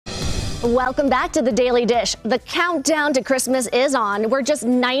Welcome back to The Daily Dish. The countdown to Christmas is on. We're just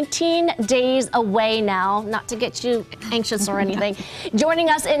 19 days away now, not to get you anxious or anything. Joining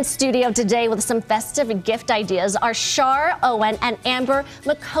us in studio today with some festive gift ideas are Shar Owen and Amber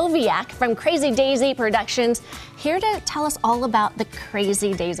Makoviak from Crazy Daisy Productions, here to tell us all about the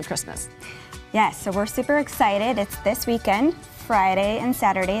crazy days of Christmas. Yes, so we're super excited. It's this weekend, Friday and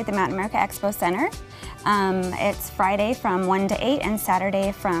Saturday at the Mountain America Expo Center. It's Friday from 1 to 8 and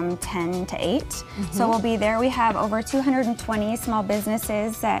Saturday from 10 to 8. So we'll be there. We have over 220 small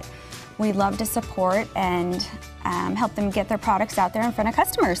businesses that we love to support and help them get their products out there in front of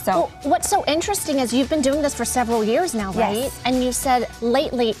customers. So well, what's so interesting is you've been doing this for several years now, right? Yes. And you said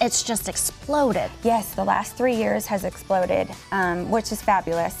lately it's just exploded. Yes, the last 3 years has exploded, which is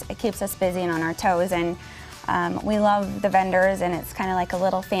fabulous. It keeps us busy and on our toes, and we love the vendors, and it's kind of like a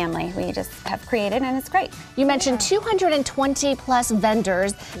little family we just have created, and it's great. You mentioned 220 plus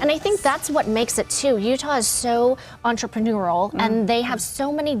vendors, and I think that's what makes it too. Utah is so entrepreneurial, and they have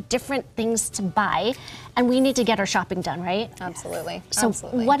so many different things to buy, and we need to get our shopping done, right? Absolutely. So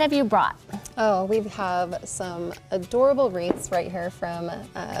Absolutely. what have you brought? Oh, we have some adorable wreaths right here from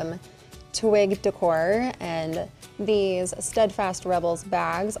Twig Decor, and these Steadfast Rebels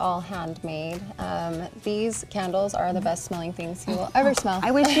bags, all handmade. These candles are the best smelling things you will ever smell. I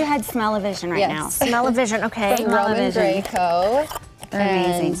wish you had Smell-O-Vision right now. Smell-O-Vision, okay. From Roman Draco. They're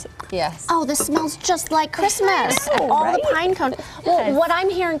amazing. Yes. Oh, this smells just like Christmas. know, All right? the pine cones. Well, what I'm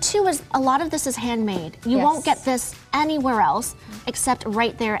hearing too is a lot of this is handmade. You won't get this anywhere else except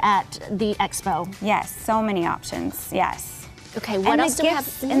right there at the expo. Yes, so many options, yes. Okay, what else do we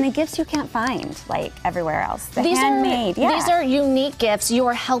have? And the gifts you can't find like everywhere else. The These handmade, These are unique gifts.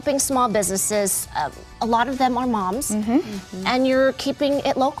 You're helping small businesses. A lot of them are moms, and you're keeping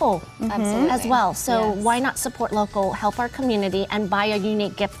it local as well. So why not support local, help our community, and buy a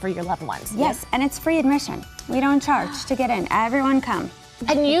unique gift for your loved ones? Yes, and it's free admission. We don't charge to get in. Everyone come.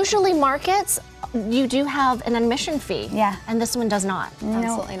 And usually markets, you do have an admission fee. Yeah. And this one does not.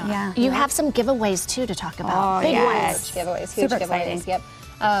 Absolutely not. Yeah. You have some giveaways too to talk about. Oh, Big yes. ones. Giveaways, huge Super giveaways. exciting.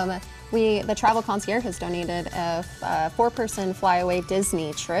 Yep. The Travel Concierge has donated a 4-person flyaway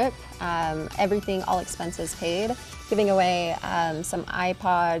Disney trip. Everything, all expenses paid. Giving away some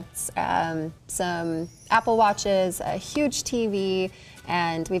iPods, some Apple Watches, a huge TV,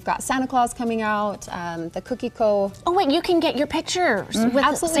 and we've got Santa Claus coming out, the Cookie Co. Oh wait, you can get your pictures with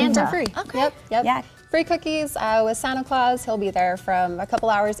Absolutely Santa. for free. Okay. Yep. Yeah. Free cookies with Santa Claus. He'll be there from a couple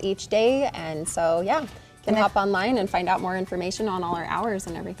hours each day, and so yeah, you can hop online and find out more information on all our hours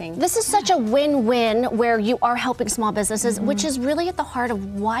and everything. This is such a win-win where you are helping small businesses, which is really at the heart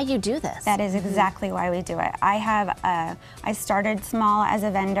of why you do this. That is exactly why we do it. I started small as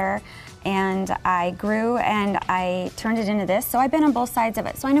a vendor, and I grew and I turned it into this. So I've been on both sides of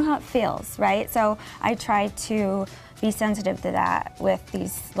it, so I know how it feels, right? So I try to be sensitive to that with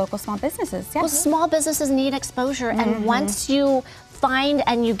these local small businesses. Yeah. Well, small businesses need exposure, and once you find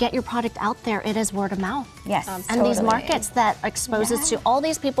and you get your product out there, it is word of mouth. Yes. And these markets that exposes to all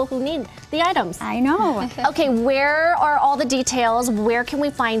these people who need the items. I know. Okay, where are all the details? Where can we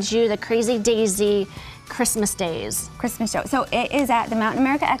find you? The Crazy Daisy Christmas Days. Christmas show. So it is at the Mountain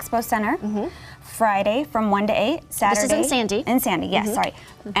America Expo Center. Friday from 1 to 8. Saturday. This is in Sandy. In Sandy, yes, sorry.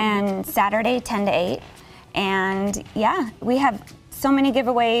 And Saturday 10 to 8. And yeah, we have so many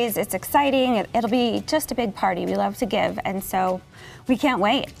giveaways. It's exciting. It'll be just a big party. We love to give, and so we can't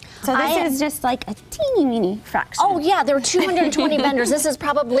wait. So this is just like a teeny weeny fraction. Oh yeah, there are 220 vendors. This is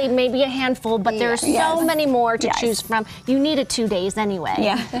probably maybe a handful, but there's so many more to choose from. You needed 2 days anyway.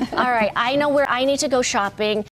 Yeah. All right, I know where I need to go shopping.